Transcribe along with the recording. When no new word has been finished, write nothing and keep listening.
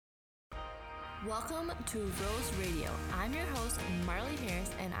Welcome to Rose Radio. I'm your host, Marley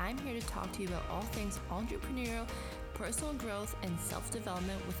Harris, and I'm here to talk to you about all things entrepreneurial, personal growth, and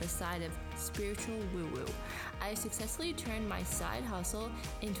self-development with a side of spiritual woo-woo. I successfully turned my side hustle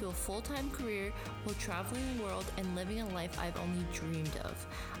into a full-time career while traveling the world and living a life I've only dreamed of.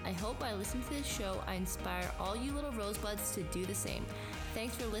 I hope by listening to this show, I inspire all you little rosebuds to do the same.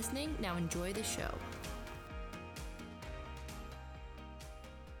 Thanks for listening. Now enjoy the show.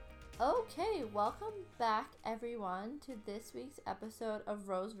 Okay, welcome back everyone to this week's episode of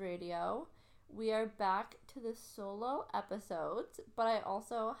Rose Radio. We are back to the solo episodes, but I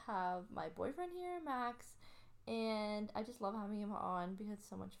also have my boyfriend here, Max, and I just love having him on because it's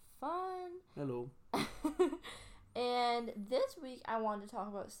so much fun. Hello. And this week I wanted to talk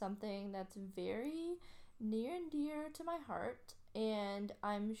about something that's very near and dear to my heart, and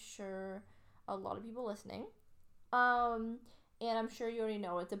I'm sure a lot of people listening. And I'm sure you already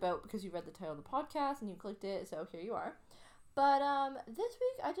know what it's about because you read the title of the podcast and you clicked it, so here you are. But this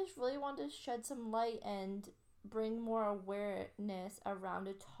week, I just really wanted to shed some light and bring more awareness around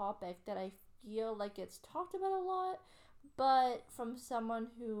a topic that I feel like it's talked about a lot, but from someone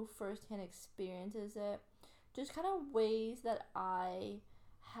who firsthand experiences it, just kind of ways that I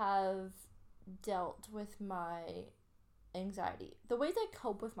have dealt with my anxiety. The ways I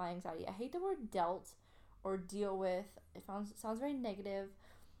cope with my anxiety. I hate the word dealt or deal with. It sounds very negative.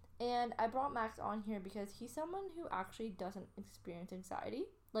 And I brought Max on here because he's someone who actually doesn't experience anxiety.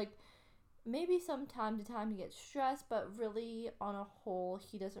 Like, maybe from time to time he gets stressed, but really on a whole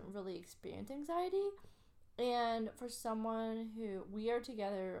he doesn't really experience anxiety. And for someone who, we are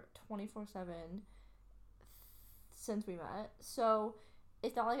together 24/7 since we met, so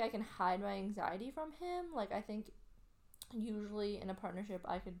it's not like I can hide my anxiety from him. Like, I think usually in a partnership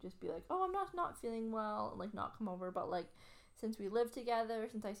I could just be like, oh, I'm not feeling well, and like not come over, but like since we live together,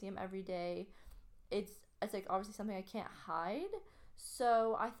 since I see him every day, it's like obviously something I can't hide.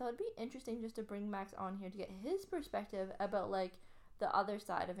 So I thought it'd be interesting just to bring Max on here to get his perspective about like the other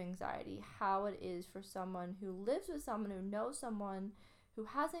side of anxiety, how it is for someone who lives with someone who knows someone who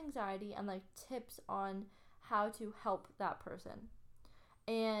has anxiety, and like tips on how to help that person.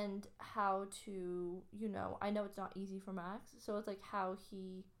 And how to, I know it's not easy for Max, so it's like how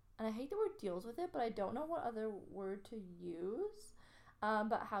he, and I hate the word deals with it, but I don't know what other word to use,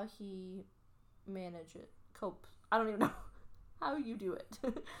 but how he copes. I don't even know how you do it.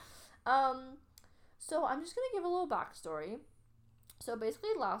 So I'm just gonna give a little backstory. So basically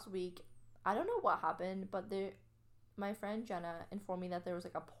last week, I don't know what happened, but my friend Jenna informed me that there was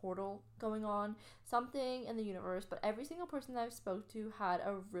like a portal going on, something in the universe, but every single person that I've spoke to had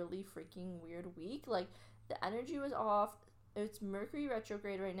a really freaking weird week. Like, the energy was off. It's Mercury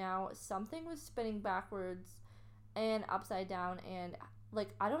retrograde right now. Something was spinning backwards and upside down, and like,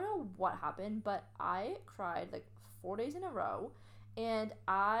 I don't know what happened, but I cried like 4 days in a row, and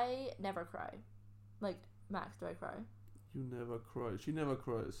I never cry. Like, Max, do I cry? You never cry. She never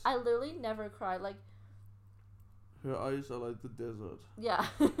cries. I literally never cry. Like, her eyes are like the desert. Yeah.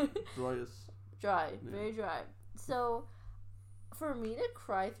 Dry. Very dry. So, for me to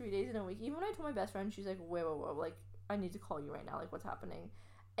cry 3 days in a week, even when I told my best friend, she's like, whoa, like, I need to call you right now, like, what's happening?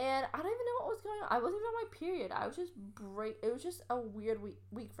 And I don't even know what was going on. I wasn't even on my period. I was just it was just a weird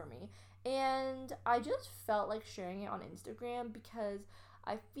week for me. And I just felt like sharing it on Instagram because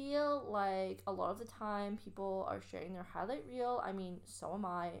I feel like a lot of the time people are sharing their highlight reel. I mean, so am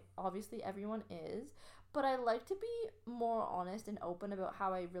I. Obviously, everyone is. But I like to be more honest and open about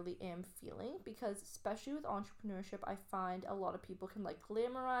how I really am feeling, because especially with entrepreneurship, I find a lot of people can like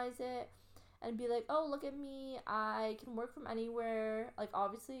glamorize it and be like, oh, look at me, I can work from anywhere. Like,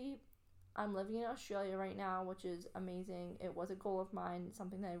 obviously, I'm living in Australia right now, which is amazing. It was a goal of mine,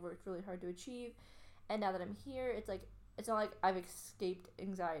 something that I worked really hard to achieve. And now that I'm here, it's like, it's not like I've escaped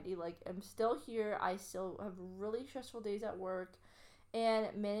anxiety. Like, I'm still here. I still have really stressful days at work, and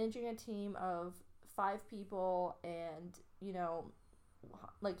managing a team of 5 people and,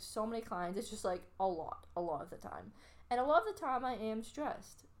 like so many clients, it's just like a lot of the time. And a lot of the time I am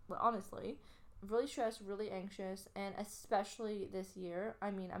stressed, honestly, really stressed, really anxious. And especially this year,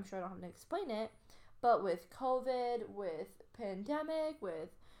 I mean, I'm sure I don't have to explain it, but with COVID, with pandemic, with,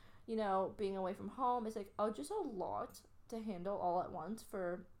 being away from home, it's like, just a lot to handle all at once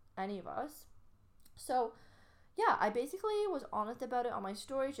for any of us. So yeah, I basically was honest about it on my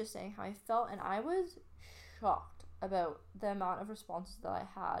story, just saying how I felt, and I was shocked about the amount of responses that I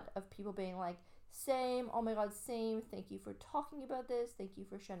had of people being like, same, oh my god, same, thank you for talking about this, thank you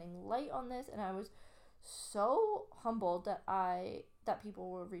for shedding light on this. And I was so humbled that people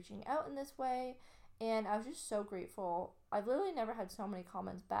were reaching out in this way, and I was just so grateful I've literally never had so many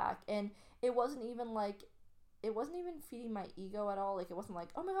comments back, and it wasn't even like, it wasn't even feeding my ego at all. Like, it wasn't like,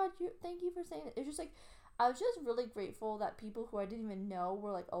 oh my god, thank you for saying it. It's just like, I was just really grateful that people who I didn't even know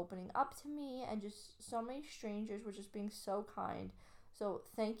were like opening up to me, and just so many strangers were just being so kind. So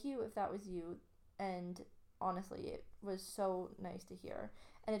thank you if that was you, and honestly, it was so nice to hear.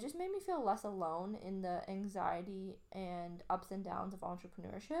 And it just made me feel less alone in the anxiety and ups and downs of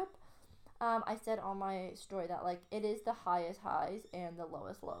entrepreneurship. I said on my story that like it is the highest highs and the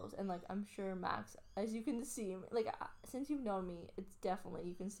lowest lows, and like I'm sure Max, as you can see, like since you've known me, it's definitely,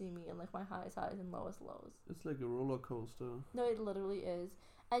 you can see me in like my highest highs and lowest lows. It's like a roller coaster. No, it literally is,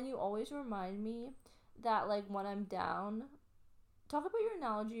 and you always remind me that like when I'm down, talk about your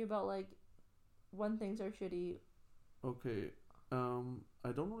analogy about like when things are shitty. Okay,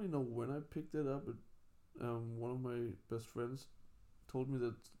 I don't really know when I picked it up, but one of my best friends told me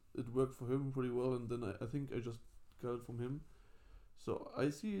that it worked for him pretty well, and then I think I just got it from him. So I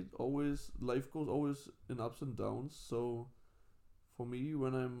see it always, life goes always in ups and downs. So for me,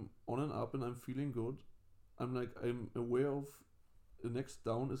 when I'm on and up and I'm feeling good, I'm aware of the next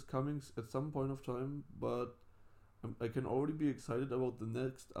down is coming at some point of time, but I can already be excited about the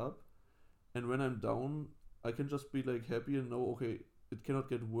next up. And when I'm down, I can just be like happy and know, okay, it cannot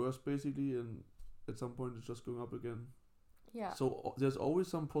get worse basically, and at some point it's just going up again. Yeah. So there's always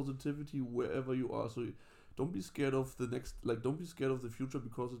some positivity wherever you are. So don't be scared of the next, like don't be scared of the future,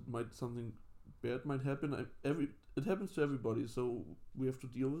 because something bad might happen. It happens to everybody, so we have to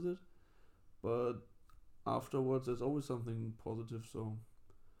deal with it. But afterwards, there's always something positive. So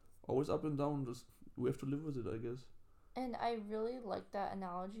always up and down. Just we have to live with it, I guess. And I really like that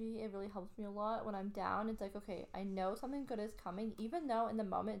analogy. It really helps me a lot when I'm down. It's like, okay, I know something good is coming, even though in the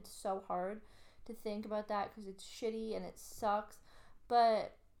moment it's so hard to think about that because it's shitty and it sucks.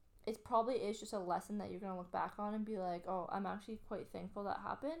 But it probably is just a lesson that you're going to look back on and be like, oh, I'm actually quite thankful that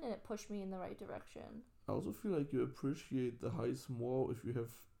happened, and it pushed me in the right direction. I also feel like you appreciate the highs more if you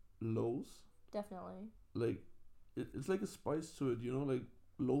have lows. Definitely. Like, it's like a spice to it, you know? Like,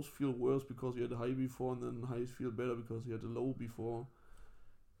 lows feel worse because you had a high before, and then highs feel better because you had a low before.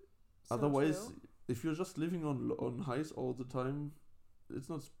 So Otherwise, true. if you're just living on highs all the time, it's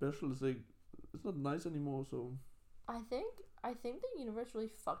not special. It's like, it's not nice anymore. So I think the universe really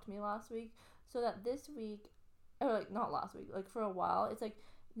fucked me last week, so that this week, or like not last week, like for a while, it's like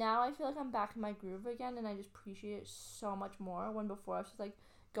now I feel like I'm back in my groove again, and I just appreciate it so much more. When before I was just like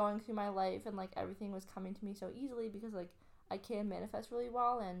going through my life and like everything was coming to me so easily because like I can manifest really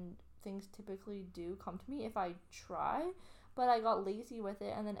well, and things typically do come to me if I try. But I got lazy with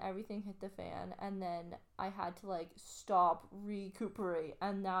it, and then everything hit the fan, and then I had to like stop, recuperate,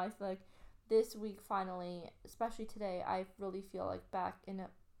 and now I feel like this week finally, especially today, I really feel like back in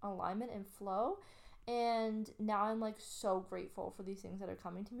alignment and flow. And now I'm like so grateful for these things that are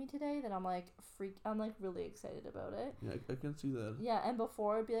coming to me today that I'm like really excited about it. yeah, I can see that. Yeah, and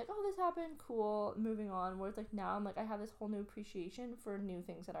before it'd be like, oh, this happened, cool, moving on. Where it's like now I'm like, I have this whole new appreciation for new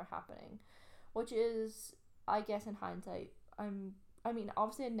things that are happening, which is, I guess in hindsight, I mean,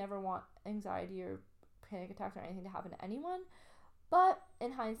 obviously I never want anxiety or panic attacks or anything to happen to anyone, but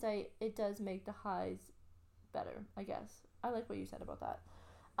in hindsight, it does make the highs better, I guess. I like what you said about that.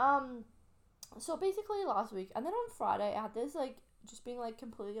 So basically last week, and then on Friday, I had this, like, just being, like,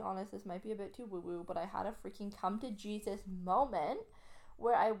 completely honest, this might be a bit too woo-woo, but I had a freaking come to Jesus moment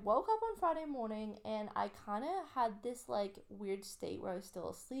where I woke up on Friday morning, and I kind of had this, like, weird state where I was still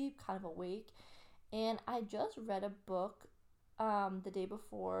asleep, kind of awake, and I just read a book, the day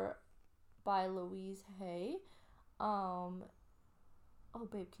before by Louise Hay. Oh,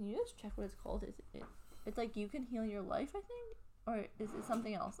 babe, can you just check what it's called? Is it? It's like You Can Heal Your Life, I think? Or is it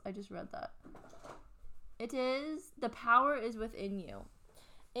something else? I just read that. It is The Power Is Within You.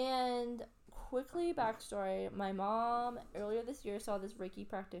 And quickly, backstory, my mom earlier this year saw this Reiki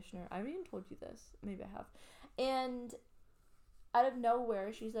practitioner. I haven't even told you this. Maybe I have. And out of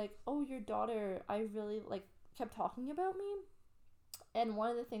nowhere, she's like, oh, your daughter, I really, like, kept talking about me. And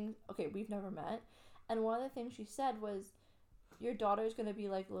one of the things, okay, we've never met. And one of the things she said was, your daughter's going to be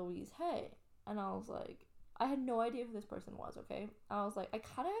like Louise Hay. And I was like, I had no idea who this person was, okay? I was like, I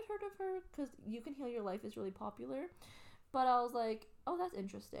kind of had heard of her because You Can Heal Your Life is really popular. But I was like, oh, that's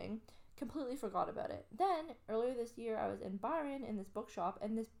interesting. Completely forgot about it. Then, earlier this year, I was in Byron in this bookshop,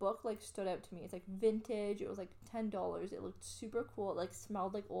 and this book, like, stood out to me. It's, like, vintage. It was, like, $10. It looked super cool. It, like,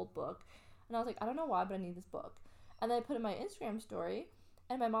 smelled like old book. And I was like, I don't know why, but I need this book. And then I put it in my Instagram story,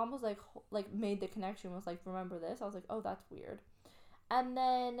 and my mom was, like, made the connection, was like, remember this? I was like, oh, that's weird. And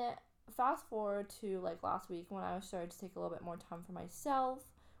then fast forward to like last week when I was starting to take a little bit more time for myself,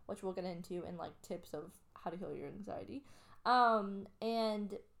 which we'll get into in like tips of how to heal your anxiety.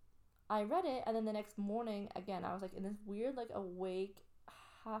 And I read it, and then the next morning, again, I was like in this weird, like, awake,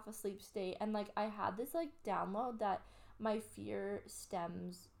 half asleep state, and like I had this like download that my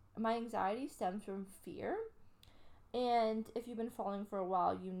anxiety stems from fear. And if you've been following for a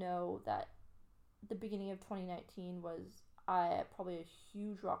while, you know that the beginning of 2019 was probably a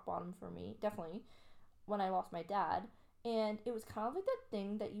huge rock bottom for me, definitely, when I lost my dad. And it was kind of like that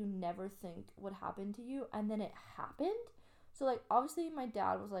thing that you never think would happen to you, and then it happened. So, like, obviously, my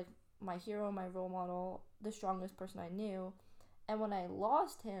dad was like my hero, my role model, the strongest person I knew. And when I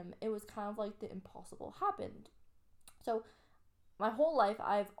lost him, it was kind of like the impossible happened. So, my whole life,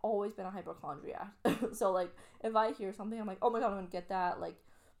 I've always been a hypochondriac. So, like, if I hear something, I'm like, oh my god, I'm gonna get that. Like,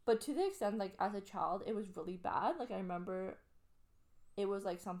 but to the extent, like, as a child, it was really bad. Like, I remember it was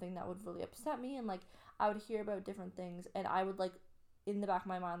like something that would really upset me, and like I would hear about different things, and I would like in the back of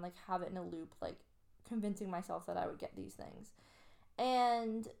my mind like have it in a loop, like convincing myself that I would get these things.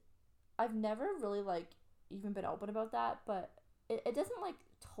 And I've never really like even been open about that, but it doesn't like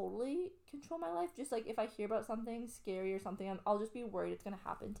totally control my life. Just like if I hear about something scary or something, I'll just be worried it's gonna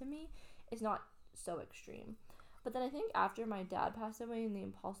happen to me. It's not so extreme. But then I think after my dad passed away and the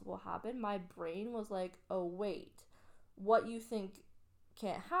impossible happened, my brain was like, oh wait, what you think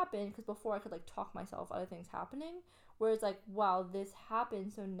can't happen, because before I could like talk myself out of things happening, whereas like, wow, this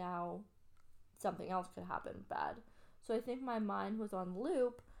happened, so now something else could happen bad. So I think my mind was on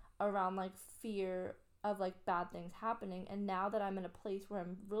loop around like fear of like bad things happening. And now that I'm in a place where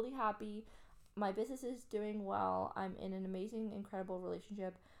I'm really happy, my business is doing well, I'm in an amazing, incredible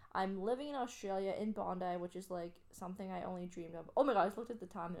relationship, I'm living in Australia in Bondi, which is like something I only dreamed of. Oh my god, I just looked at the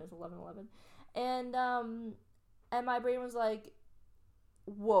time and it was 11:11. And my brain was like,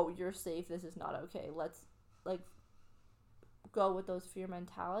 whoa, you're safe, this is not okay, let's like go with those fear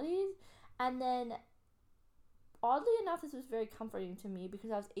mentalities. And then oddly enough, this was very comforting to me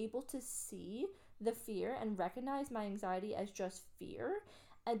because I was able to see the fear and recognize my anxiety as just fear,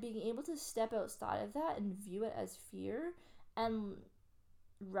 and being able to step outside of that and view it as fear and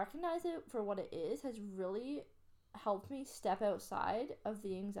recognize it for what it is has really helped me step outside of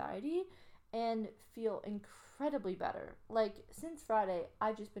the anxiety and feel incredibly better. Like since Friday,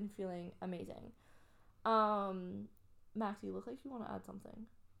 I've just been feeling amazing. Max, you look like you want to add something.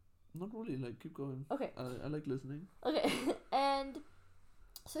 Not really. Like, keep going. Okay. I like listening. Okay. And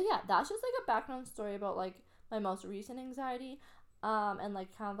so yeah, that's just like a background story about like my most recent anxiety. And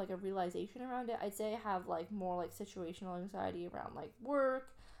like kind of like a realization around it. I'd say I have like more like situational anxiety around like work,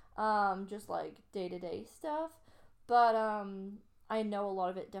 just like day-to-day stuff. But I know a lot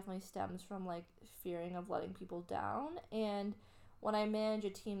of it definitely stems from like fearing of letting people down. And when I manage a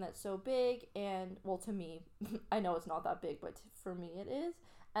team that's so big, and well, to me, I know it's not that big, but for me it is.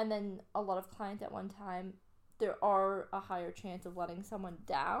 And then a lot of clients at one time, there are a higher chance of letting someone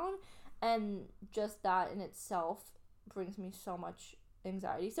down. And just that in itself brings me so much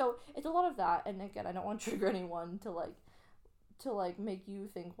anxiety. So it's a lot of that. And again, I don't want to trigger anyone to make you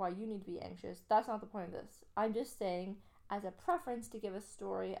think why you need to be anxious. That's not the point of this. I'm just saying as a preference to give a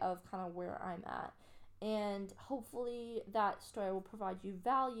story of kind of where I'm at. And hopefully that story will provide you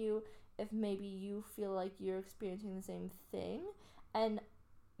value if maybe you feel like you're experiencing the same thing, and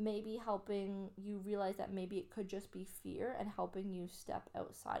maybe helping you realize that maybe it could just be fear and helping you step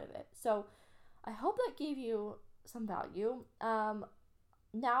outside of it. So I hope that gave you some value.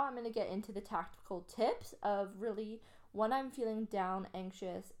 Now I'm going to get into the tactical tips of really when I'm feeling down,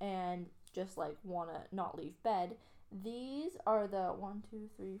 anxious, and just like want to not leave bed. These are the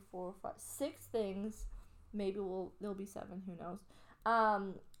 6 things, maybe there'll be 7, who knows,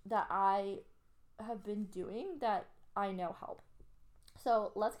 that I have been doing that I know help.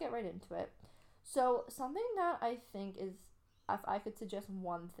 So let's get right into it. So something that I think is, if I could suggest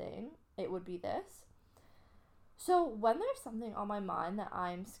one thing, it would be this. So when there's something on my mind that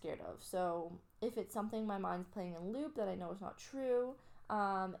I'm scared of, so if it's something my mind's playing in loop that I know is not true,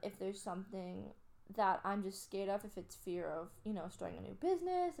 if there's something that I'm just scared of, if it's fear of, starting a new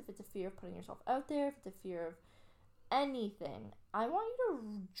business, if it's a fear of putting yourself out there, if it's a fear of anything, I want you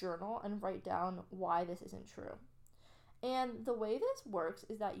to journal and write down why this isn't true. And the way this works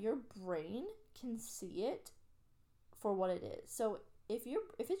is that your brain can see it for what it is. So if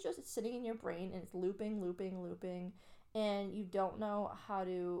it's just sitting in your brain and it's looping, and you don't know how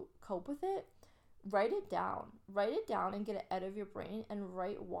to cope with it, write it down and get it out of your brain and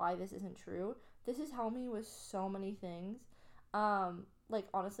write why this isn't true. This has helped me with so many things. Like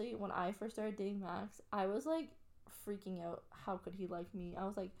honestly, when I first started dating Max, I was like freaking out. How could he like me? I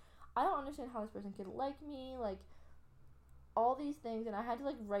was like, I don't understand how this person could like me. Like, all these things, and I had to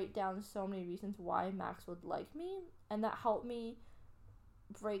like write down so many reasons why Max would like me, and that helped me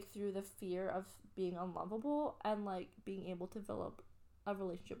break through the fear of being unlovable and like being able to develop a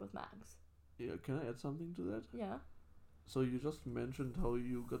relationship with Max. Yeah, can I add something to that? Yeah. So you just mentioned how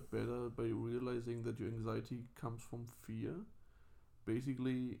you got better by realizing that your anxiety comes from fear.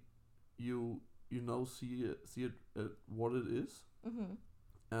 Basically, you now see it at what it is. Mhm.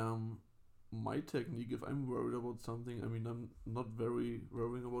 Um, my technique, if I'm worried about something, I mean, I'm not very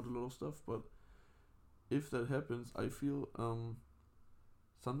worrying about a lot of stuff, but if that happens, I feel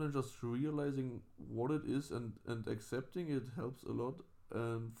sometimes just realizing what it is and accepting it helps a lot.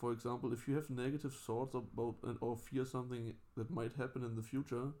 And for example, if you have negative thoughts about or fear something that might happen in the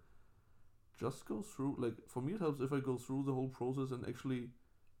future, just go through. Like for me, it helps if I go through the whole process and actually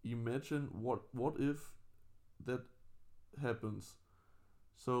imagine what if that happens.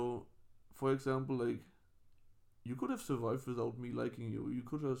 So, for example, like you could have survived without me liking you. You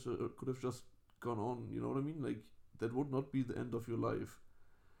could have just gone on. You know what I mean? Like that would not be the end of your life.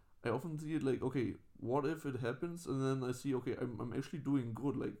 I often see it like, okay, what if it happens, and then I see, okay, I'm actually doing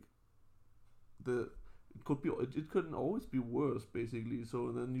good. Like the it couldn't always be worse, basically.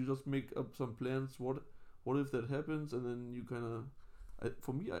 So then you just make up some plans. What if that happens, and then you kind of,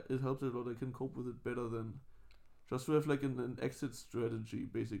 for me, it helps a lot. I can cope with it better than just to have like an exit strategy,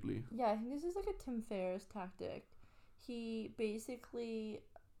 basically. Yeah, I think this is like a Tim Ferriss tactic. He basically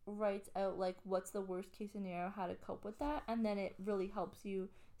writes out like what's the worst case scenario, how to cope with that, and then it really helps you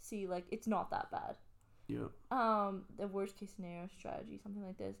see like it's not that bad. Yeah. The worst case scenario strategy, something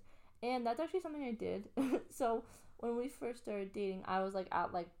like this. And that's actually something I did. So when we first started dating, I was like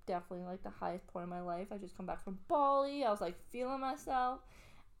at like definitely like the highest point of my life. I just come back from Bali. I was like feeling myself.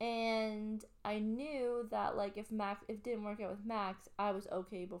 And I knew that like if it didn't work out with Max, I was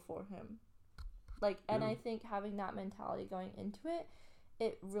okay before him. Like, and Yeah. I think having that mentality going into it,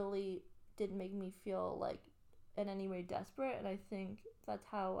 it really didn't make me feel like in any way desperate. And I think that's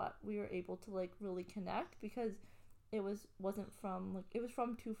how we were able to like really connect, because wasn't from like, it was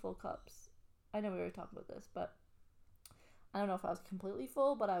from two full cups. I know we already talked about this, but I don't know if I was completely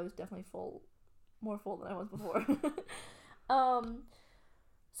full, but I was definitely full, more full than I was before. um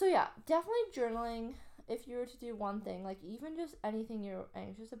so yeah, definitely journaling. If you were to do one thing, like even just anything you're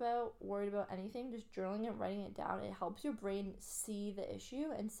anxious about, worried about anything, just journaling it, writing it down, it helps your brain see the issue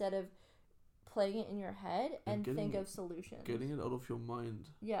instead of playing it in your head and think of solutions. Getting it out of your mind.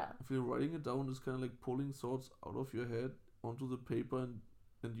 Yeah. I feel writing it down is kind of like pulling thoughts out of your head onto the paper,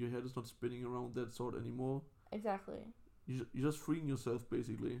 and your head is not spinning around that thought anymore. Exactly. You're just freeing yourself,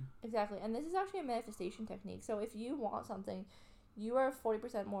 basically. Exactly. And this is actually a manifestation technique. So if you want something, you are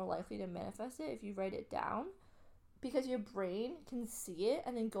 40% more likely to manifest it if you write it down, because your brain can see it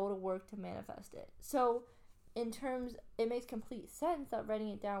and then go to work to manifest it. So in terms, it makes complete sense that writing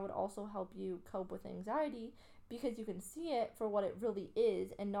it down would also help you cope with anxiety, because you can see it for what it really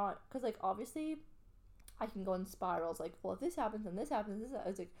is, and not, because like obviously I can go in spirals like, well, if this happens and this happens,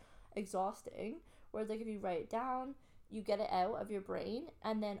 it's like exhausting. Whereas like if you write it down, you get it out of your brain,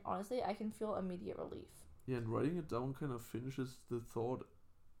 and then honestly I can feel immediate relief. Yeah, and writing it down kind of finishes the thought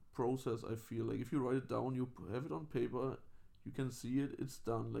process. I feel like if you write it down, you have it on paper, you can see it, it's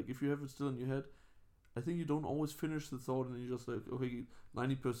done. Like if you have it still in your head, I think you don't always finish the thought, and you just like, okay,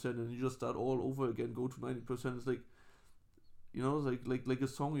 90%, and you just start all over again, go to 90%. It's like, you know, like a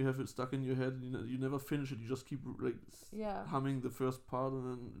song, you have it stuck in your head, and you never finish it. You just keep like humming the first part, and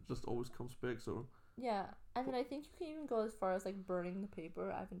then it just always comes back. So yeah, and then I think you can even go as far as like burning the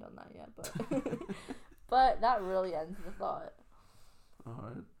paper. I haven't done that yet, but but that really ends the thought.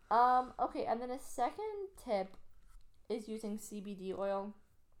 Alright. Okay, and then a second tip is using CBD oil.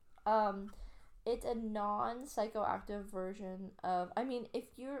 It's a non-psychoactive version of, I mean, if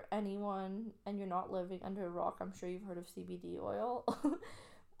you're anyone and you're not living under a rock, I'm sure you've heard of CBD oil.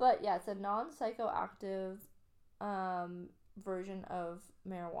 But yeah, it's a non-psychoactive version of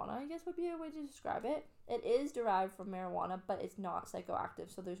marijuana, I guess would be a way to describe it. It is derived from marijuana, but it's not psychoactive,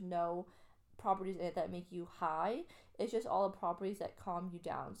 so there's no properties in it that make you high. It's just all the properties that calm you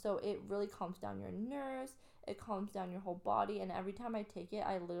down. So it really calms down your nerves, it calms down your whole body, and every time I take it,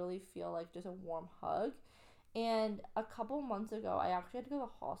 I literally feel like just a warm hug. And a couple months ago, I actually had to go to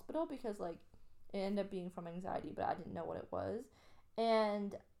the hospital because like it ended up being from anxiety, but I didn't know what it was.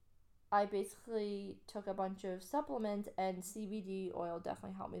 And I basically took a bunch of supplements, and CBD oil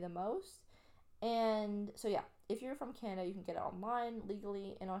definitely helped me the most. And so yeah, if you're from Canada, you can get it online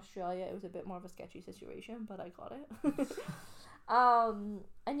legally. In Australia, it was a bit more of a sketchy situation, but I got it.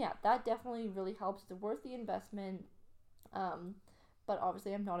 And yeah, that definitely really helps. It's worth the investment. But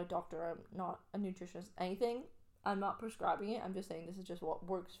obviously I'm not a doctor, I'm not a nutritionist, anything. I'm not prescribing it. I'm just saying this is just what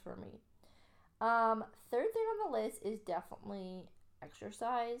works for me. Third thing on the list is definitely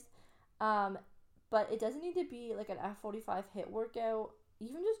exercise. But it doesn't need to be like an F45 HIIT workout.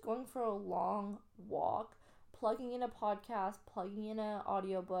 Even just going for a long walk, plugging in a podcast, plugging in an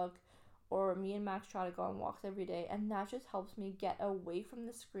audiobook, or me and Max try to go on walks every day, and that just helps me get away from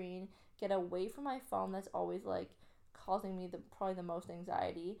the screen, get away from my phone that's always like causing me probably the most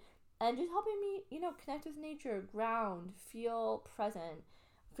anxiety, and just helping me, connect with nature, ground, feel present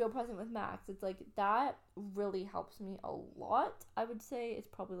with Max. It's like that really helps me a lot. I would say it's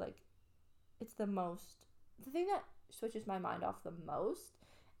probably like the thing that switches my mind off the most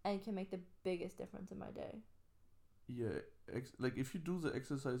and can make the biggest difference in my day. Yeah, like if you do the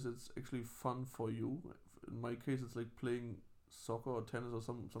exercise, it's actually fun for you. In my case, it's like playing soccer or tennis or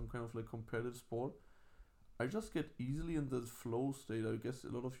some kind of like competitive sport. I just get easily in the flow state. I guess a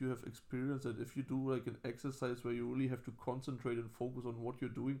lot of you have experienced that if you do like an exercise where you really have to concentrate and focus on what you're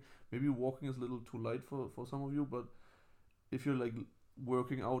doing, maybe walking is a little too light for some of you, but if you're like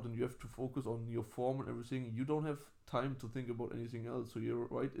working out and you have to focus on your form and everything, you don't have time to think about anything else. So you're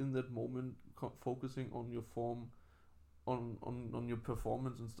right in that moment, focusing on your form, on your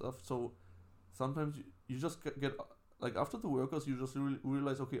performance and stuff. So sometimes you just get like after the workouts, you just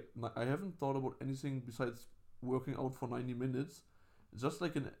realize, okay, I haven't thought about anything besides working out for 90 minutes. It's just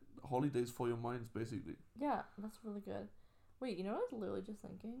like holidays for your minds, basically. Yeah, that's really good. Wait, you know what I was literally just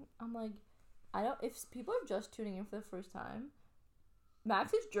thinking? I'm like, if people are just tuning in for the first time,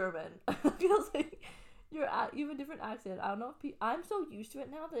 Max is German. Feels like you have a different accent. I don't know if I'm so used to it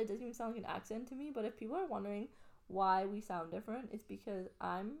now that it doesn't even sound like an accent to me. But if people are wondering why we sound different, it's because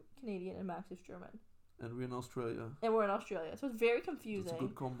I'm Canadian and Max is German. And we're in Australia. So it's very confusing. It's a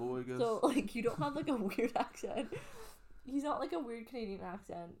good combo, I guess. So like you don't have like a weird accent. He's not like a weird Canadian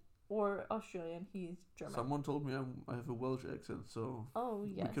accent or Australian. He's German. Someone told me I have a Welsh accent, so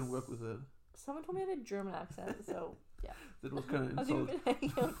yes, we can work with that. Someone told me I had a German accent, so yeah. That was kind of I think we've been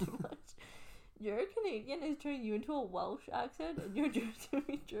hanging out too much. Your Canadian is turning you into a Welsh accent, and you're just to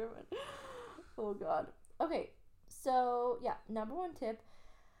be German. Oh God. Okay, so yeah, number one tip,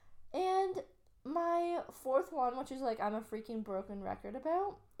 and my fourth one, which is like I'm a freaking broken record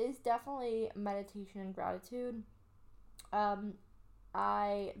about, is definitely meditation and gratitude.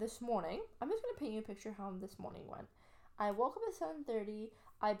 This morning, I'm just gonna paint you a picture how this morning went. I woke up at 7:30.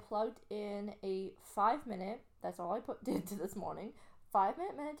 I plugged in a 5-minute. That's all I did to this morning.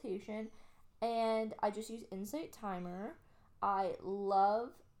 5-minute meditation, and I just use Insight Timer. I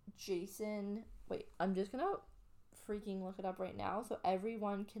love Jason. Wait, I'm just gonna freaking look it up right now so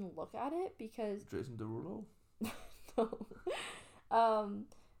everyone can look at it because Jason Derulo. No.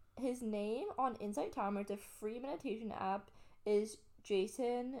 His name on Insight Timer, it's a free meditation app, is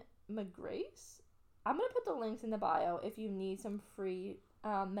Jason McGrace. I'm gonna put the links in the bio if you need some free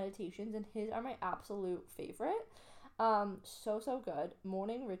meditations, and his are my absolute favorite. So good.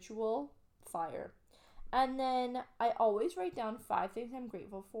 Morning ritual, fire. And then I always write down 5 things I'm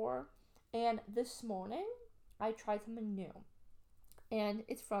grateful for, and this morning I tried something new, and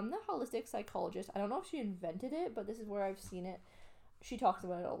it's from the holistic psychologist. I don't know if she invented it, but this is where I've seen it. She talks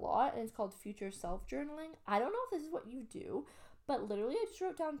about it a lot, and it's called future self journaling. I don't know if this is what you do, but literally I just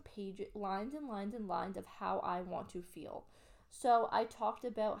wrote down lines and lines and lines of how I want to feel. So I talked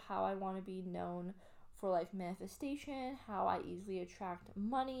about how I want to be known for like manifestation, how I easily attract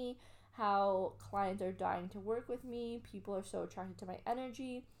money, how clients are dying to work with me, people are so attracted to my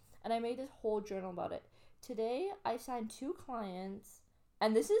energy, and I made this whole journal about it. Today I signed 2 clients,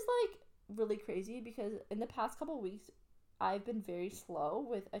 and this is like really crazy because in the past couple of weeks I've been very slow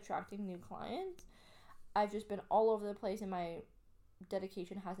with attracting new clients. I've just been all over the place and my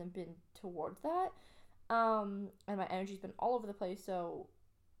dedication hasn't been towards that. And my energy's been all over the place, so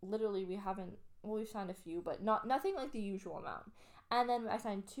literally we've signed a few, but nothing like the usual amount. And then I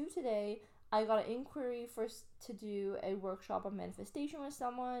signed 2 today. I got an inquiry to do a workshop on manifestation with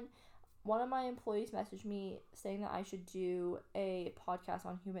someone. One of my employees messaged me saying that I should do a podcast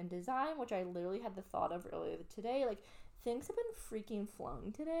on human design, which I literally had the thought of earlier today. Like, things have been freaking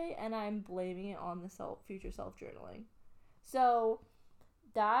flowing today, and I'm blaming it on the future self-journaling. So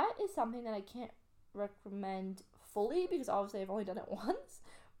that is something that I can't recommend fully because obviously I've only done it once,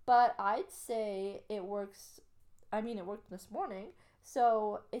 but I'd say it works. I mean, it worked this morning,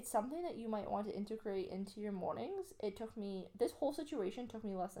 so it's something that you might want to integrate into your mornings. This whole situation took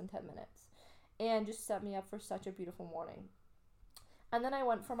me less than 10 minutes and just set me up for such a beautiful morning. And then I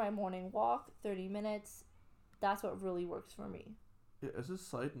went for my morning walk, 30 minutes. That's what really works for me. Yeah, as a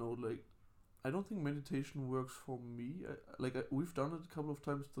side note, like, I don't think meditation works for me. We've done it a couple of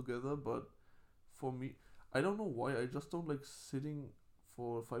times together, but for me, I don't know why. I just don't like sitting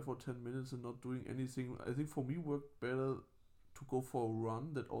for 5 or 10 minutes and not doing anything. I think for me worked better to go for a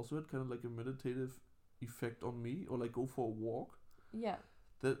run that also had kind of like a meditative effect on me, or like go for a walk. Yeah.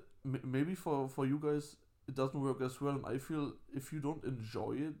 That maybe for you guys it doesn't work as well. And I feel if you don't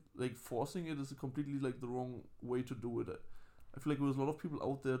enjoy it, like forcing it is completely like the wrong way to do it. I feel like there's a lot of people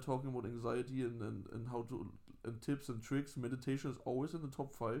out there talking about anxiety and how to and tips and tricks. Meditation is always in the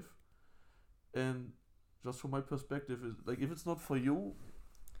top 5, and just from my perspective, is like if it's not for you,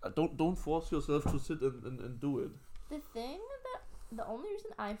 don't force yourself to sit and do it. The thing that the only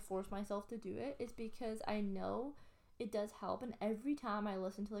reason I force myself to do it is because I know it does help, and every time I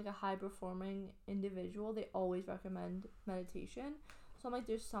listen to like a high performing individual, they always recommend meditation. So I'm like,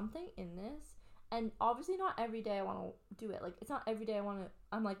 there's something in this, and obviously not every day I want to do it. Like it's not every day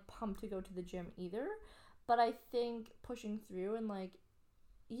I'm like pumped to go to the gym either, but I think pushing through and like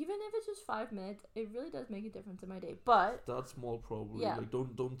even if it's just 5 minutes, it really does make a difference in my day. But Start small, probably. yeah, Like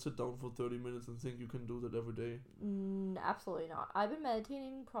don't sit down for 30 minutes and think you can do that every day. absolutely not. I've been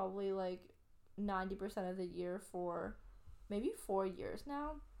meditating probably like 90% of the year for maybe 4 years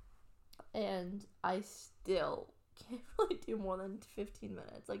now, and I still can't really do more than 15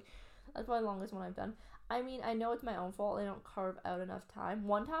 minutes. Like that's probably the longest one I've done. I mean, I know it's my own fault. I don't carve out enough time.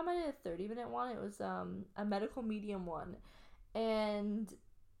 One time I did a 30-minute one. It was a medical medium one, and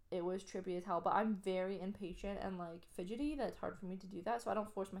it was trippy as hell. But I'm very impatient and like fidgety. That it's hard for me to do that, so I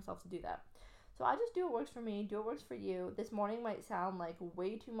don't force myself to do that. So I just do what works for me, do what works for you. This morning might sound like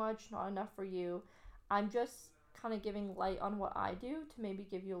way too much, not enough for you. I'm just kind of giving light on what I do to maybe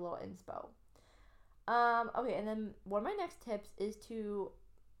give you a little inspo. Okay, and then one of my next tips is to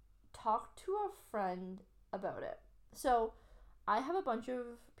talk to a friend about it. So I have a bunch of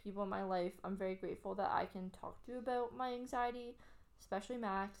people in my life I'm very grateful that I can talk to about my anxiety, especially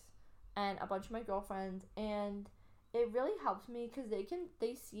Max and a bunch of my girlfriends, and it really helps me because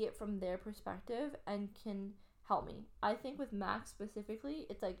they see it from their perspective and can help me. I think with Max specifically,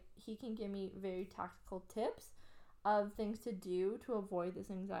 it's like he can give me very tactical tips of things to do to avoid this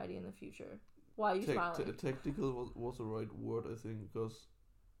anxiety in the future. Why are you smiling? Tactical was the right word, I think, because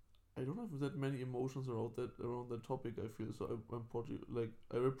I don't have that many emotions around that topic. I feel so.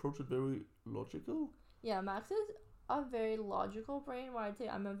 I approach it very logical. Yeah, Max is a very logical brain, while I'd say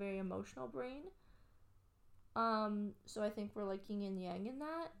I'm a very emotional brain. So I think we're like yin and yang in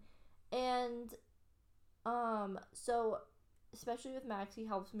that. And so especially with Max, he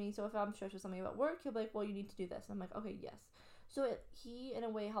helps me. So if I'm stressed with something about work, he'll be like, well, you need to do this. And I'm like, okay, yes. So he in a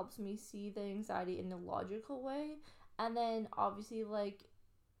way helps me see the anxiety in a logical way. And then obviously like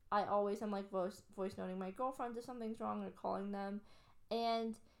I always am like voice noting my girlfriends if something's wrong, or calling them.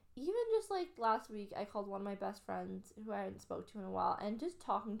 And even just like last week, I called one of my best friends who I hadn't spoke to in a while, and just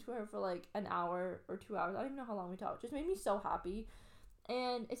talking to her for like an hour or 2 hours, I don't even know how long we talked, just made me so happy.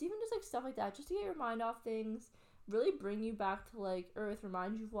 And it's even just like stuff like that, just to get your mind off things, really bring you back to like earth,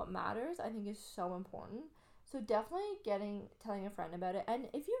 remind you of what matters, I think is so important. So definitely telling a friend about it. And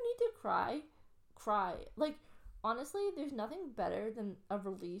if you need to cry. Like honestly, there's nothing better than a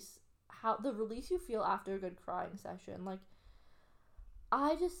release. How the release you feel after a good crying session. Like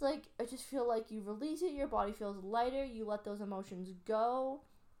I just feel like you release it, your body feels lighter, you let those emotions go,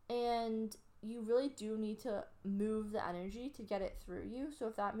 and you really do need to move the energy to get it through you. So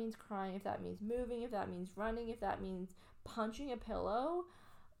if that means crying, if that means moving, if that means running, if that means punching a pillow,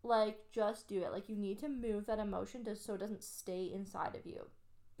 like just do it. Like you need to move that emotion so it doesn't stay inside of you.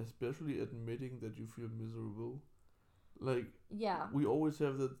 Especially admitting that you feel miserable. Like Yeah. we always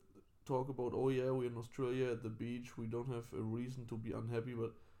have that talk about, oh yeah, we're in Australia at the beach, we don't have a reason to be unhappy,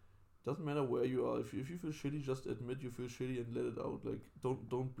 but it doesn't matter where you are. If you feel shitty, just admit you feel shitty and let it out. Like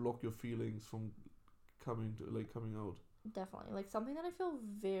don't block your feelings from coming out. Definitely. Like something that I feel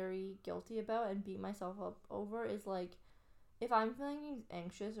very guilty about and beat myself up over is like if I'm feeling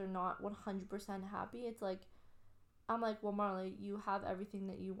anxious or not 100% happy, it's like I'm like, well, Marley, you have everything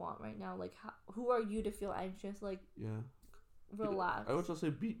that you want right now. Like, who are you to feel anxious? Like, yeah, relax. I would just say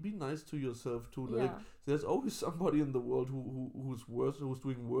be nice to yourself too. Like, Yeah. there's always somebody in the world who's worse, who's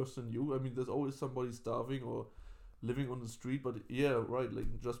doing worse than you. I mean, there's always somebody starving or living on the street. But yeah, right.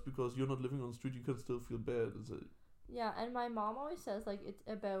 Like, just because you're not living on the street, you can still feel bad. Yeah, and my mom always says like it's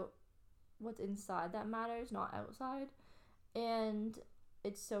about what's inside that matters, not outside, and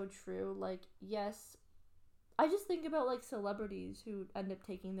it's so true. Like, yes, I just think about like celebrities who end up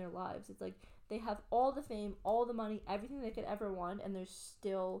taking their lives. It's like they have all the fame, all the money, everything they could ever want, and they're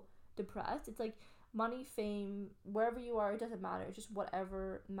still depressed. It's like money, fame, wherever you are, it doesn't matter. It's just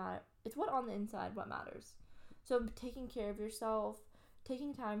whatever matter. It's what on the inside what matters. So taking care of yourself,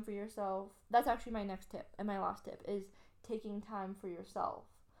 taking time for yourself. That's actually my next tip, and my last tip is taking time for yourself.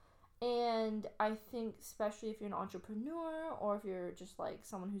 And I think, especially if you're an entrepreneur or if you're just like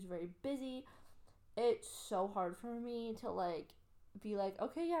someone who's very busy, it's so hard for me to like be like,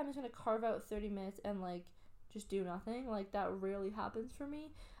 okay, yeah, I'm just gonna carve out 30 minutes and like just do nothing. Like, that rarely happens for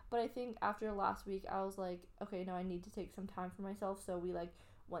me. But I think after last week, I was like, okay, no, I need to take some time for myself. So we like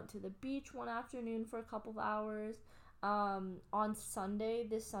went to the beach one afternoon for a couple of hours. On Sunday,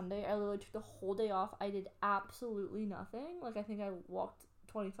 this Sunday, I literally took the whole day off. I did absolutely nothing. Like, I think I walked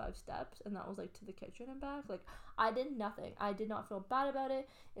 25 steps, and that was like to the kitchen and back. Like, I did nothing. I did not feel bad about it.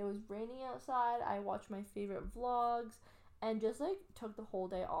 It was raining outside. I watched my favorite vlogs and just like took the whole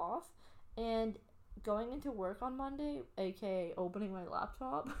day off. And going into work on Monday, aka opening my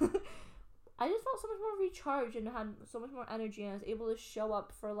laptop, I just felt so much more recharged and had so much more energy, and I was able to show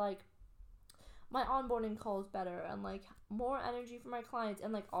up for like my onboarding calls better and like more energy for my clients.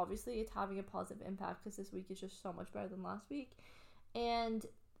 And like, obviously it's having a positive impact because this week is just so much better than last week. And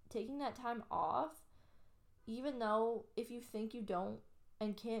taking that time off, even though if you think you don't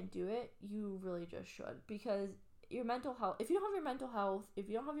and can't do it, you really just should, because your mental health, if you don't have your mental health, if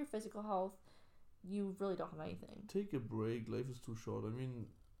you don't have your physical health, you really don't have anything. Take a break. Life is too short. I mean,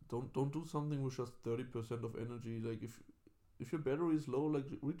 don't do something with just 30% of energy. Like, if your battery is low, like,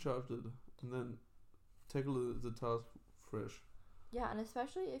 recharge it and then tackle the task fresh. Yeah, and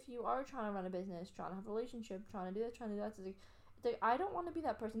especially if you are trying to run a business, trying to have a relationship, trying to do this, trying to do that. It's like I don't want to be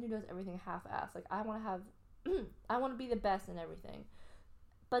that person who does everything half-assed. Like, I want to have, I want to be the best in everything.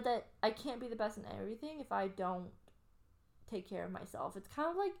 But that I can't be the best in everything if I don't take care of myself. It's kind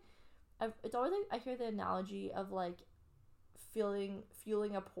of like, it's always like, I hear the analogy of like fueling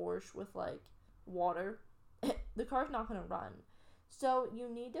a Porsche with like water. The car's not going to run. So you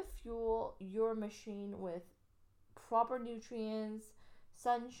need to fuel your machine with proper nutrients,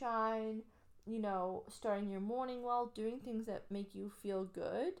 sunshine, starting your morning well, doing things that make you feel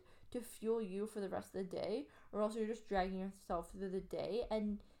good to fuel you for the rest of the day, or else you're just dragging yourself through the day,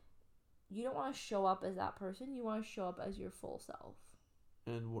 and you don't want to show up as that person. You want to show up as your full self.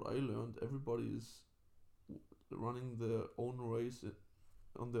 And what I learned, everybody is running their own race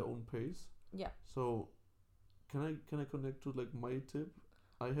on their own pace. Yeah. So can I connect to like my tip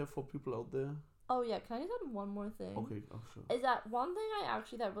I have for people out there? Oh yeah, can I just add one more thing? Okay, sure. Is that one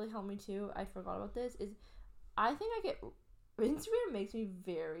thing that really helped me too, I forgot about this, is I think Instagram makes me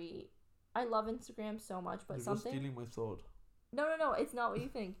very, I love Instagram so much, but You're something... just stealing my thought. No, it's not what you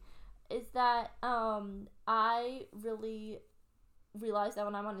think. Is that I really realize that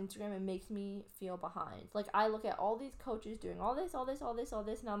when I'm on Instagram, it makes me feel behind. Like, I look at all these coaches doing all this,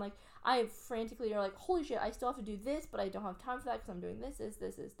 and I'm like, I frantically are like, holy shit, I still have to do this, but I don't have time for that because I'm doing this,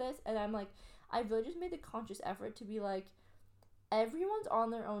 and I'm like, I've really just made the conscious effort to be like, everyone's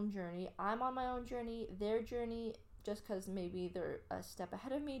on their own journey. I'm on my own journey. Their journey, just because maybe they're a step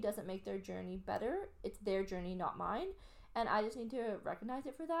ahead of me, doesn't make their journey better. It's their journey, not mine. And I just need to recognize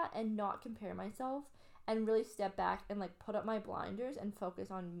it for that and not compare myself, and really step back and like put up my blinders and focus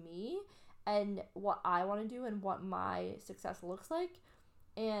on me and what I want to do and what my success looks like,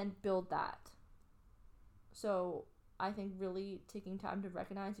 and build that. So I think really taking time to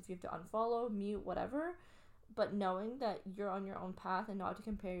recognize if you have to unfollow, mute, whatever, but knowing that you're on your own path and not to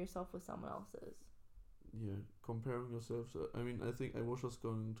compare yourself with someone else's. Yeah, comparing yourself. I mean, I think I was just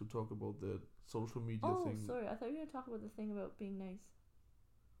going to talk about that social media thing. Oh, sorry. I thought you were going to talk about the thing about being nice.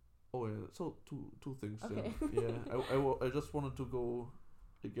 Oh yeah, so two things. Okay. Yeah, I just wanted to go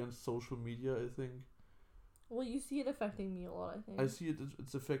against social media. I think. Well, you see it affecting me a lot. I think. I see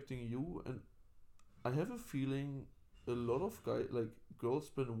it's affecting you, and I have a feeling a lot of girls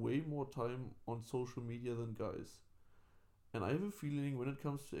spend way more time on social media than guys, and I have a feeling when it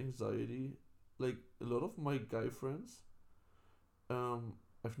comes to anxiety, like a lot of my guy friends,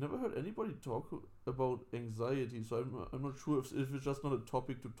 I've never heard anybody talk about anxiety, so I'm not sure if it's just not a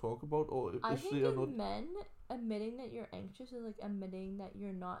topic to talk about, or if they are not. Men admitting that you're anxious is like admitting that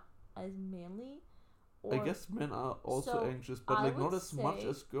you're not as manly. I guess men are also anxious, but like not as much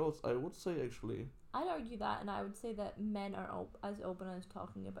as girls, I would say, actually. I'd argue that, and I would say that men are as open as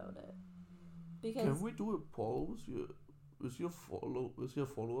talking about it. Because can we do a poll with your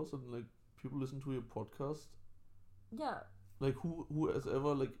followers and like people listen to your podcast? Yeah. Like who has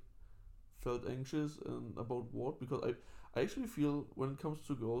ever like felt anxious and about what? Because I actually feel when it comes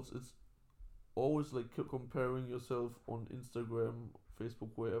to girls, it's always like comparing yourself on Instagram,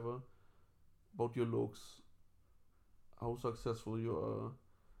 Facebook, wherever, about your looks, how successful you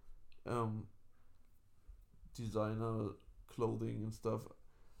are, designer clothing and stuff.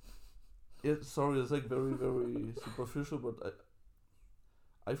 Yeah, sorry, it's like very very superficial, but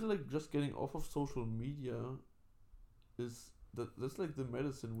I feel like just getting off of social media that's like the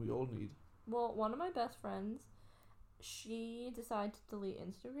medicine we all need. Well, one of my best friends, she decided to delete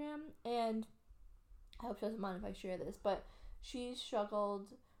Instagram, and I hope she doesn't mind if I share this, but she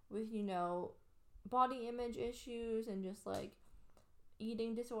struggled with, body image issues and just like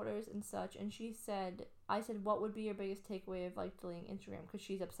eating disorders and such. And I said, what would be your biggest takeaway of like deleting Instagram? Because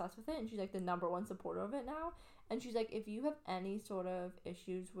she's obsessed with it and she's like the number one supporter of it now. And she's like, if you have any sort of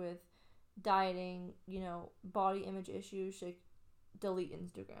issues with dieting, body image issues, she's like, delete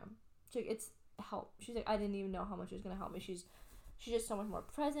Instagram. She's like, it's help. She's like, I didn't even know how much it was gonna help me. She's just so much more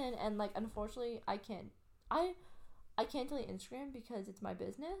present, and like unfortunately I can't delete Instagram because it's my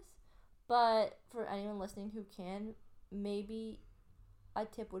business. But for anyone listening who can, maybe a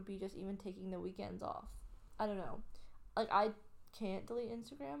tip would be just even taking the weekends off. I don't know. Like, I can't delete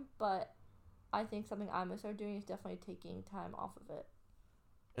Instagram, but I think something I'm gonna start doing is definitely taking time off of it.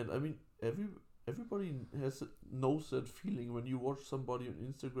 And I mean, everybody knows that feeling when you watch somebody on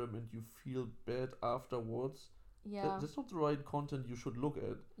Instagram and you feel bad afterwards. Yeah. That's not the right content you should look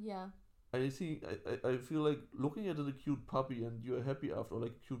at. Yeah. I feel like looking at a cute puppy and you're happy after,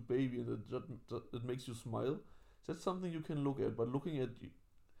 like a cute baby, and it makes you smile. That's something you can look at. But looking at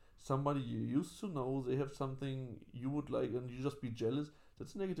somebody you used to know, they have something you would like, and you just be jealous.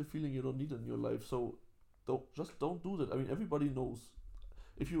 That's a negative feeling you don't need in your life. So don't do that. I mean, everybody knows.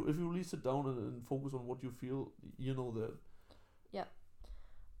 If you really sit down and focus on what you feel, you know that. Yeah.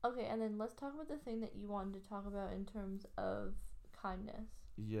 Okay, and then let's talk about the thing that you wanted to talk about in terms of kindness.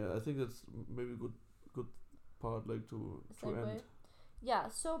 Yeah, I think that's maybe good part like to end. Yeah,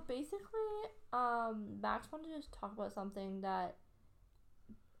 so basically, Max wanted to just talk about something that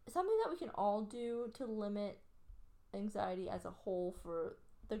we can all do to limit anxiety as a whole for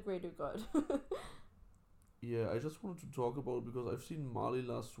the greater good. Yeah, I just wanted to talk about because I've seen Marley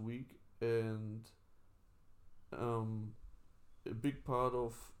last week, and a big part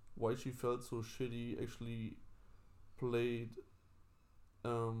of why she felt so shitty actually played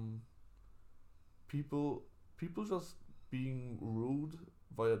people just being rude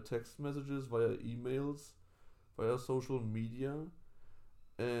via text messages, via emails, via social media.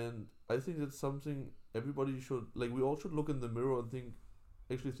 And I think that's something everybody should, like, we all should look in the mirror and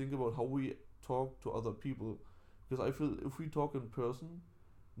think about how we talk to other people, because I feel if we talk in person,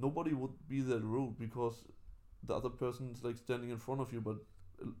 nobody would be that rude because the other person is like standing in front of you. But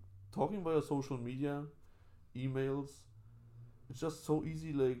talking via social media, emails, it's just so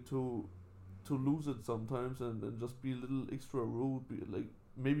easy like to lose it sometimes, and just be a little extra rude. Like,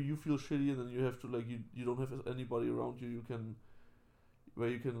 maybe you feel shitty and then you have to like you don't have anybody around you where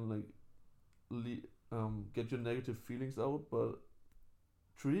you can like get your negative feelings out. But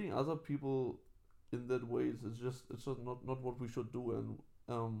treating other people in that way is it's just not what we should do.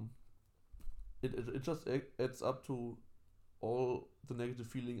 And it just adds up to all the negative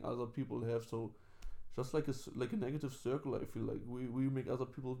feeling other people have. So just like a negative circle, I feel like we make other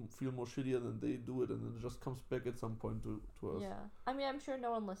people feel more shittier than they do it, and then it just comes back at some point to us. Yeah, I mean, I'm sure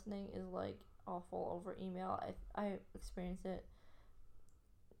no one listening is like awful over email. I experience it,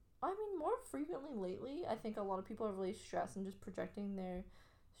 I mean, more frequently lately. I think a lot of people are really stressed and just projecting their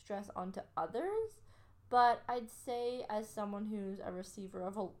stress onto others. But I'd say, as someone who's a receiver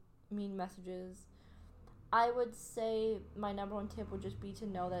of mean messages, I would say my number one tip would just be to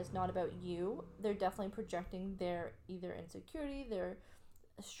know that it's not about you. They're definitely projecting their either insecurity, their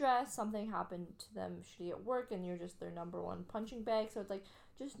stress, something happened to them shitty at work, and you're just their number one punching bag. So it's like,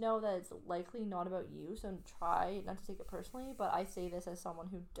 just know that it's likely not about you. So try not to take it personally. But I say this as someone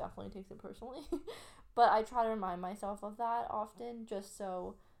who definitely takes it personally. But I try to remind myself of that often, just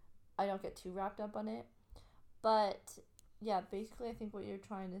so I don't get too wrapped up on it. But yeah, basically I think what you're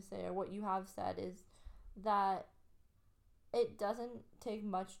trying to say, or what you have said, is that it doesn't take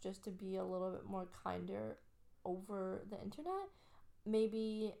much just to be a little bit more kinder over the internet.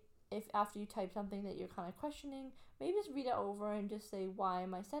 Maybe if after you type something that you're kind of questioning, maybe just read it over and just say, why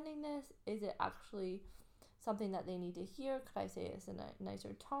am I sending this? Is it actually something that they need to hear? Could I say this in a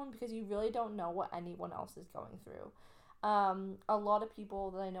nicer tone? Because you really don't know what anyone else is going through. A lot of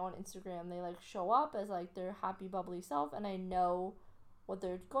people that I know on Instagram, they like show up as like their happy bubbly self, and I know what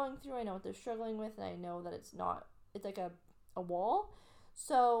they're going through, I know what they're struggling with, and I know that it's like a wall.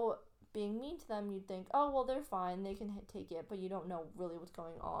 So being mean to them, you'd think, oh well, they're fine, they can take it, but you don't know really what's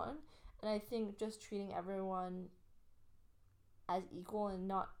going on. And I think just treating everyone as equal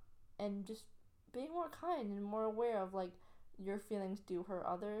and just being more kind and more aware of like your feelings do hurt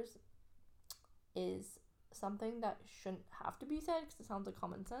others is something that shouldn't have to be said, because it sounds like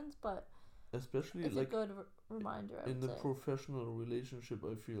common sense, but especially It's like a good reminder, I in would the say. professional relationship.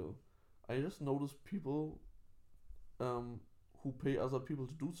 I feel I just notice people who pay other people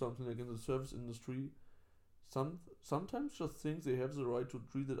to do something, like in the service industry, sometimes just think they have the right to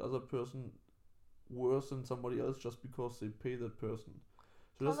treat that other person worse than somebody else just because they pay that person.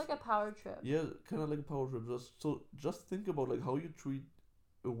 So Kind of just like a power trip. yeah, kind of like a power trip. Just think about like how you treat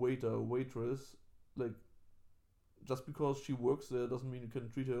a waiter, a waitress, like just because she works there doesn't mean you can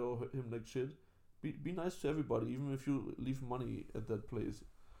treat her or him like shit. Be nice to everybody, even if you leave money at that place.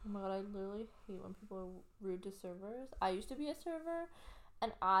 Oh my god, I literally hate when people are rude to servers. I used to be a server,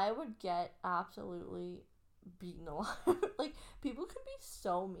 and I would get absolutely beaten alive. Like, people could be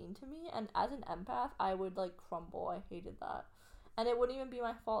so mean to me, and as an empath, I would, like, crumble. I hated that. And it wouldn't even be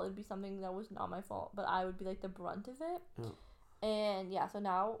my fault. It would be something that was not my fault, but I would be, like, the brunt of it. Yeah. And, yeah, so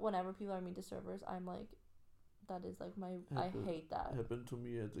now, whenever people are mean to servers, I'm like, that is, like, I hate that. Happened to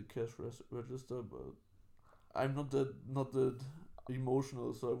me at the cash register, but I'm not that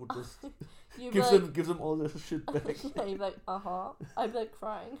emotional, so I would just You'd give be like, them all their shit back. yeah, you'd be like, I'd be like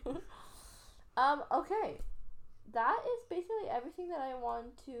crying. Okay. That is basically everything that I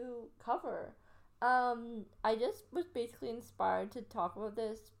want to cover. I just was basically inspired to talk about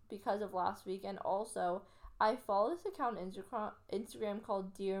this because of last week, and also I follow this account on Instagram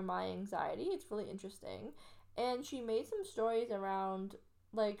called Dear My Anxiety. It's really interesting, and she made some stories around,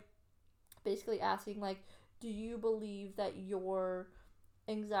 like, basically asking, like, do you believe that your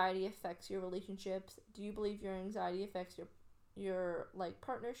anxiety affects your relationships? Do you believe your anxiety affects your like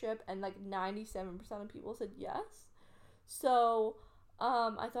partnership? And like 97% of people said yes. So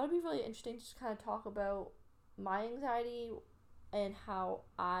I thought it'd be really interesting to just kind of talk about my anxiety and how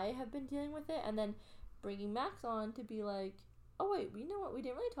I have been dealing with it, and then bringing Max on to be like, oh wait, you know what, we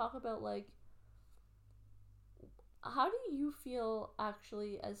didn't really talk about, like, how do you feel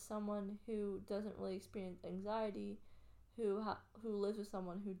actually as someone who doesn't really experience anxiety, who lives with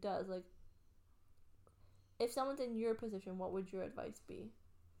someone who does? Like, if someone's in your position, what would your advice be?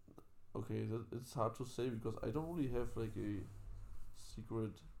 Okay, it's hard to say because I don't really have like a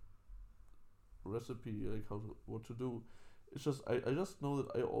secret recipe like what to do. It's just I just know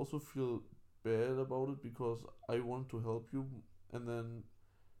that I also feel bad about it because I want to help you, and then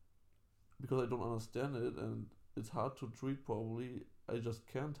because I don't understand it and it's hard to treat, probably I just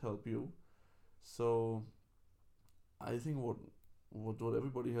can't help you. So I think what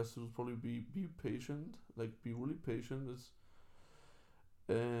everybody has to do is probably be patient, like be really patient is,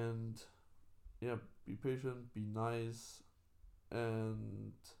 and yeah, be patient, be nice,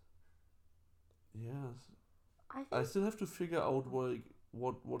 and yeah, I still have to figure out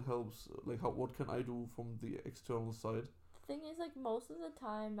what helps, like what can I do from the external side. The thing is, like, most of the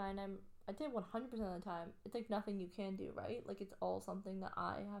time, I'd say 100% of the time, it's like nothing you can do, right? Like, it's all something that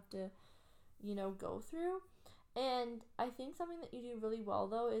I have to, go through. And I think something that you do really well,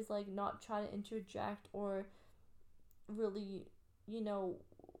 though, is like not try to interject or really,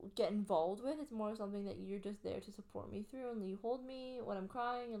 get involved with. It's more something that you're just there to support me through, and you hold me when I'm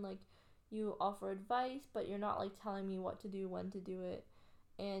crying, and like you offer advice, but you're not like telling me what to do, when to do it,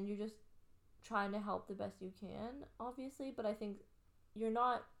 and you're just trying to help the best you can, obviously. But I think you're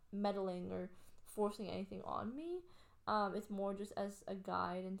not meddling or forcing anything on me. It's more just as a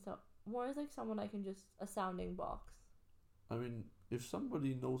guide, and so more as like someone I can just a sounding box. I mean, if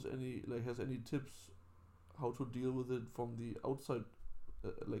somebody knows has any tips how to deal with it from the outside,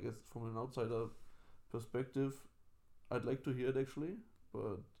 like as from an outsider perspective, I'd like to hear it actually.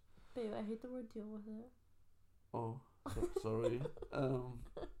 But Babe, I hate the word deal with it. oh, sorry.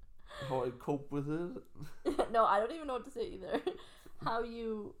 How I cope with it? No, I don't even know what to say either. How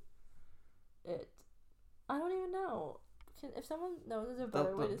you it? I don't even know. If someone knows, there's a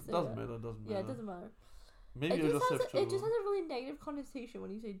better way to say doesn't it. matter. Doesn't matter. Yeah, it doesn't matter. Maybe It I just just have to. it just has a really negative connotation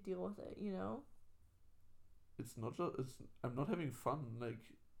when you say deal with it. It's not just. I'm not having fun like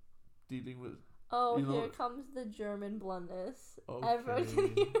dealing with. Oh, here comes the German bluntness. Okay. Everyone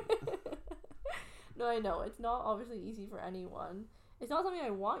can hear it. No, I know it's not obviously easy for anyone. It's not something I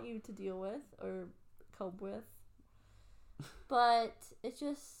want you to deal with or cope with, but it's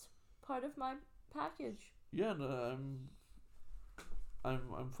just part of my package. Yeah, no,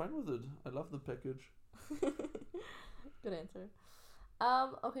 I'm fine with it. I love the package. Good answer.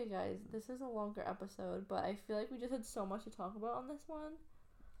 Okay, guys, this is a longer episode, but I feel like we just had so much to talk about on this one.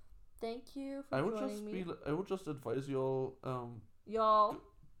 Thank you for joining me. I would just advise y'all Y'all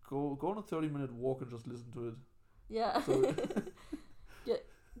go on a 30-minute walk and just listen to it. Yeah.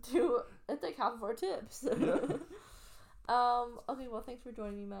 So it's like half of our tips. Yeah. Okay, well, thanks for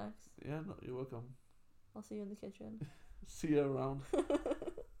joining me, Max. Yeah, no, you're welcome. I'll see you in the kitchen. See you around.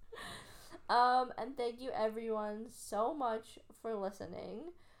 And thank you everyone so much for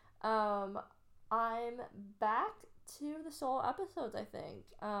listening. I'm back to the solo episodes, I think.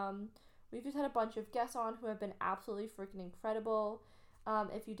 We've just had a bunch of guests on who have been absolutely freaking incredible.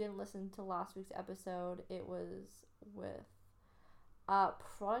 If you didn't listen to last week's episode, it was with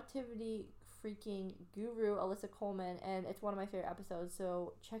productivity freaking guru Alyssa Coleman, and it's one of my favorite episodes,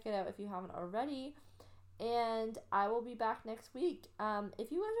 so check it out if you haven't already. And I will be back next week.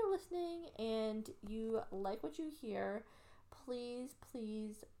 If you guys are listening and you like what you hear, please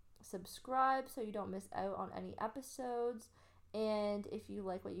subscribe so you don't miss out on any episodes. And if you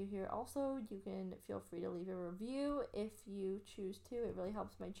like what you hear also, you can feel free to leave a review if you choose to. It really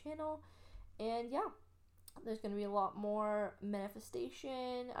helps my channel. And yeah, there's going to be a lot more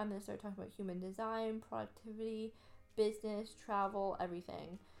manifestation. I'm going to start talking about human design, productivity, business, travel,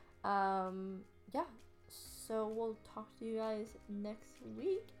 everything. Yeah. So we'll talk to you guys next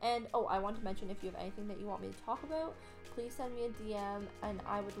week. And I want to mention, if you have anything that you want me to talk about, please send me a DM and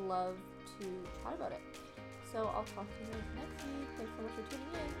I would love to chat about it. So I'll talk to you guys next week. Thanks so much for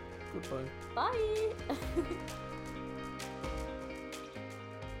tuning in. Goodbye. Bye.